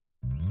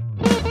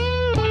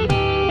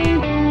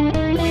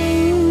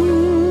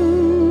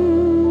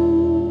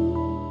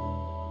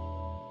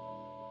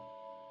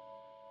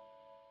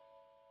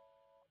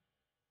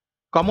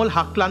কমল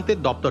হাক্লান্তের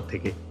দপ্তর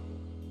থেকে।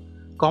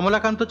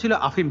 কমলাকান্ত ছিল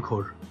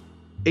আফিমখোর।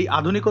 এই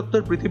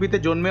আধুনিকোত্তর পৃথিবীতে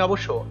জন্মে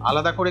অবশ্য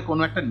আলাদা করে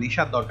কোনো একটা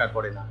নেশার দরকার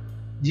পড়ে না,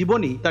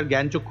 জীবনই তার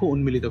জ্ঞানচক্ষু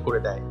উন্মিলিত করে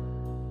দেয়।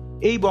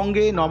 এই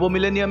বঙ্গে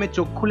নবমিলেনিয়ামে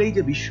চোখ খুলেই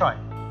যে বিস্ময়,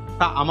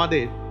 তা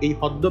আমাদের এই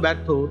হদ্দ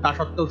ব্যর্থ তা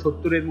সত্ত্বেও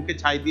 70-এর মুখে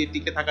ছাই দিয়ে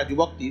টিকে থাকা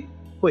যুবকটির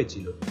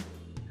হয়েছিল।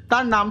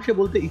 তার নাম সে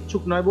বলতে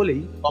ইচ্ছুক নয়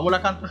বলেই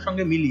কমলাকান্তর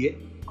সঙ্গে মিলিয়ে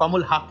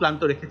কমল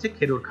হাক্লান্ত রেখেছে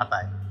খেরোর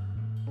খাতায়।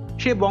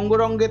 সে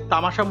বঙ্গরঙ্গের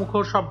তামাশা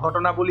মুখর সব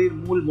ঘটনাবলীর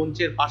মূল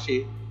মঞ্চের পাশে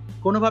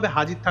কোনোভাবে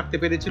হাজির থাকতে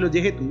পেরেছিল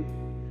যেহেতু,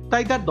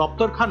 তাই তার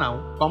দপ্তরখানাও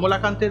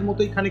কমলাকান্তের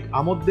মতোই খানিক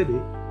আমোদ দেবে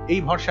এই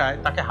ভরসায়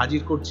তাকে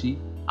হাজির করছি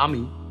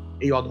আমি,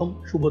 এই অধম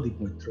শুভদীপ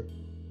মৈত্র।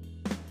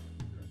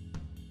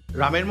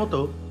 রামের মতো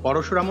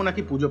পরশুরামও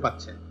নাকি পুজো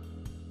পাচ্ছেন,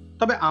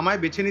 তবে আমায়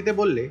বেছে নিতে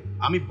বললে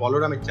আমি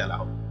বলরামের চেলা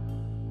হব।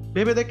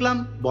 ভেবে দেখলাম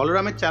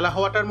বলরামের চেলা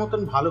হওয়াটার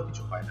মতন ভালো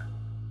কিছু হয় না।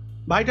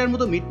 ভাইটার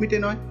মতো মিটমিটে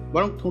নয়,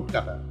 বরং ঠোঁট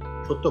কাটা,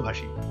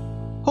 সত্যভাষী,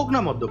 হোক না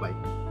মদ্যপায়ী,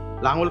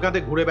 লাঙল কাঁধে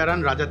ঘুরে বেড়ান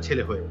রাজার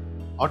ছেলে হয়ে,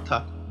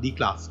 অর্থাৎ দি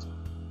ক্লাস্ট।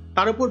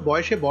 তার উপর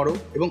বয়সে বড়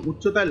এবং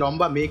উচ্চতায়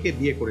লম্বা মেয়েকে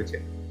বিয়ে করেছে,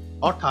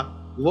 অর্থাৎ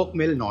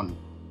ওয়াকমেল নন।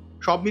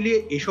 সব মিলিয়ে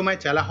এ সময়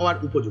চেলা হওয়ার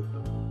উপযুক্ত।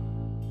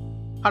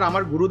 আর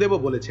আমার গুরুদেবও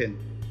বলেছেন,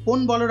 কোন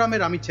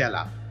বলরামের আমি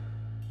চেলা।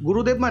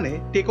 গুরুদেব মানে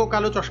টেকো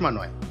কালো চশমা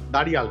নয়,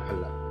 দাড়ি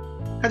আলখাল্লা।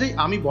 কাজেই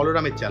আমি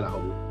বলরামের চেলা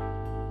হব।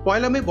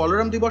 পয়লা মে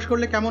বলরাম দিবস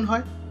করলে কেমন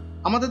হয়?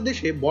 আমাদের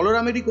দেশে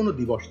বলরামেরই কোনো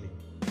দিবস নেই,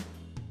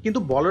 কিন্তু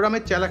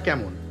বলরামের চেলা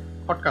কেমন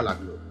খটকা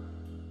লাগলো।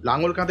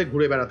 লাঙল কাঁধে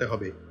ঘুরে বেড়াতে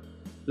হবে।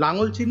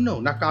 লাঙল চিহ্ন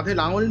না কাঁধে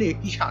লাঙল নিয়ে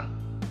কিষান,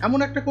 এমন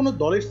একটা কোনো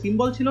দলের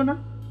সিম্বল ছিল না?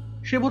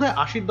 সে বোধহয়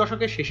 80-র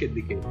দশকের শেষের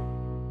দিকে।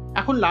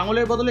 এখন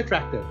লাঙলের বদলে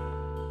ট্র্যাক্টর,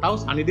 তাও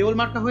সানি দেওল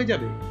মার্কা হয়ে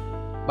যাবে।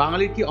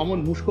 বাঙালির কি অমন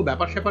মুস্কো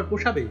ব্যাপার স্যাপার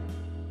পোষাবে?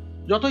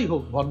 যতই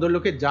হোক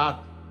ভদ্রলোকের জাত,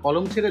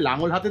 কলম ছেড়ে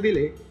লাঙল হাতে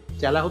দিলে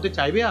চেলা হতে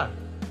চাইবে আর?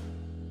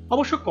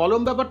 অবশ্য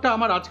কলম ব্যাপারটা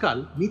আমার আজকাল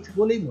মিথ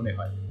বলেই মনে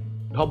হয়,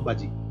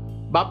 ঢপবাজি।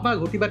 বাপমা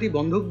ঘটিবাটি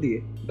বন্ধক দিয়ে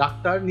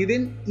ডাক্তার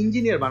নিদেন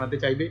ইঞ্জিনিয়ার বানাতে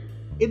চাইবে,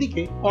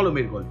 এদিকে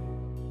কলমের গল্প।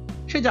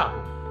 সে যা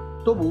হোক,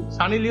 তবু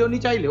সানি লিওনি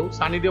চাইলেও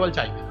সানি দেওয়াল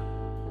চাইবে না।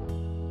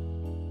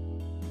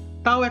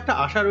 তাও একটা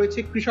আশা রয়েছে,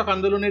 কৃষক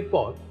আন্দোলনের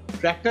পর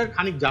ট্র্যাক্টর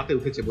খানিক জাতে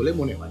উঠেছে বলে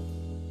মনে হয়,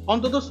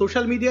 অন্তত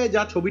সোশ্যাল মিডিয়ায়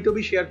যা ছবি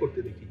টবি শেয়ার করতে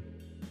দেখি।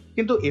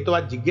 কিন্তু এ তো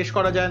আর জিজ্ঞেস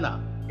করা যায় না,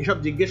 এসব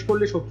জিজ্ঞেস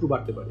করলে শত্রু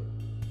বাড়তে পারে।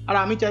 আর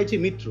আমি চাইছি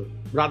মিত্র,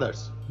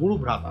 ব্রাদার্স, গুরু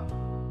ভ্রাতা।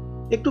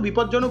 একটু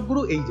বিপজ্জনক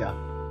গুরু এই যা,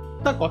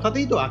 তার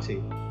কথাতেই তো আছে,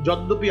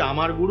 যদ্যপি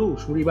আমার গুরু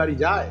সুরিবাড়ি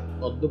যায়,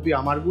 তদ্যপি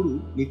আমার গুরু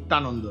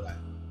নিত্যানন্দ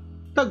রায়।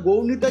 তা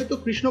গৌরনীতাই তো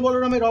কৃষ্ণ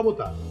বলরামের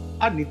অবতার,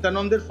 আর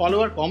নিত্যানন্দের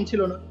ফলোয়ার কম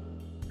ছিল না।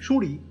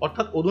 সুরি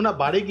অর্থাৎ অধুনা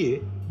বাড়ে গিয়ে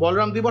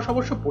বলরাম দিবস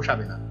অবশ্য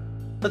পোষাবে না।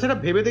 তাছাড়া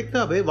ভেবে দেখতে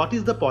হবে হোয়াট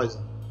ইজ দ্য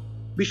পয়জন,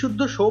 বিশুদ্ধ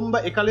সোম বা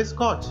একালে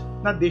স্কচ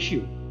না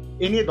দেশীয়,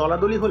 এ নিয়ে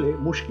দলাদলি হলে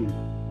মুশকিল।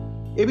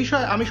 এ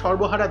বিষয়ে আমি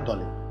সর্বহারার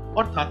দলে,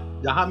 অর্থাৎ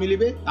যাহা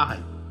মিলিবে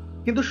তাহাই।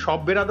 কিন্তু সব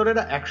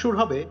বেরাদরেরা একসুর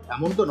হবে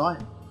এমন তো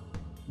নয়।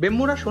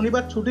 বেম্মুরা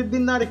শনিবার ছুটির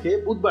দিন না রেখে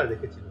বুধবার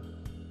রেখেছিল,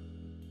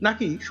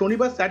 নাকি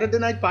শনিবার স্যাটারডে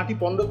নাইট পার্টি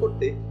বন্ধ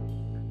করতে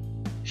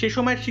সে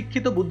সময়ের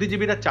শিক্ষিত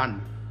বুদ্ধিজীবীরা চান।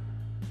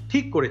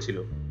 ঠিক করেছিল,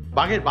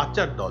 বাঘের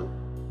বাচ্চার দল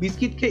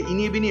বিস্কিট খেয়ে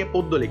ইনিয়ে বিনিয়ে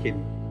পদ্য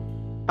লেখেনি।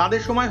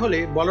 তাদের সময় হলে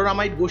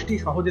বলরামাইট গোষ্ঠী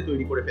সহজে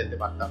তৈরি করে ফেলতে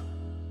পারতাম।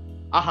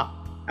 আহা,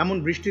 এমন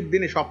বৃষ্টির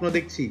দিনে স্বপ্ন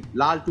দেখছি,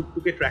 লাল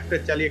টুকটুকে ট্র্যাক্টর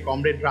চালিয়ে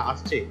কমরেডরা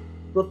আসছে,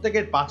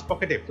 প্রত্যেকের 5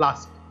 পকেটে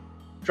ফ্লাস্ক।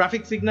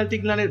 ট্রাফিক সিগন্যাল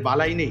টিগনালের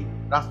বালাই নেই,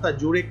 রাস্তা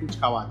জোরে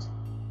কুচকাওয়াজ।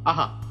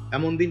 আহা,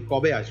 এমন দিন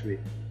কবে আসবে?